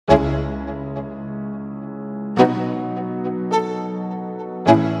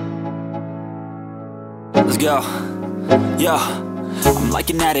Let's go. Yo, I'm like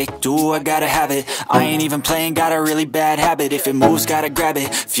an addict, do I gotta have it. I ain't even playing, got a really bad habit. If it moves, gotta grab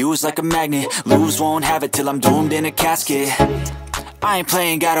it, fuse like a magnet. Lose, won't have it till I'm doomed in a casket. I ain't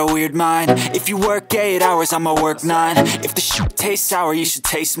playing, got a weird mind. If you work 8 hours, I'ma work 9. If the shit tastes sour, you should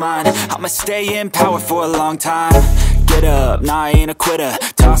taste mine. I'ma stay in power for a long time. Get up, nah, I ain't a quitter.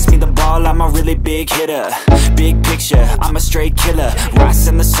 Toss me the ball, I'm a really big hitter. Big picture, I'm a straight killer.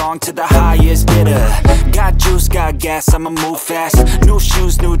 Rising the song to the highest bidder. Got juice, got gas, I'ma move fast. New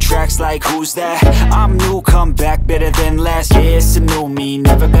shoes, new tracks, like who's that? I'm new, come back, better than last. Yeah, it's a new me,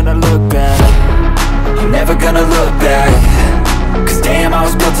 never gonna look back. I'm never gonna look back. Cause damn, I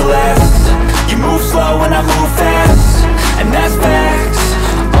was built to last. You move slow and I move fast, and that's facts.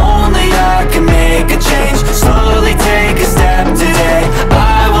 Only I can make a change. Slowly take a step today.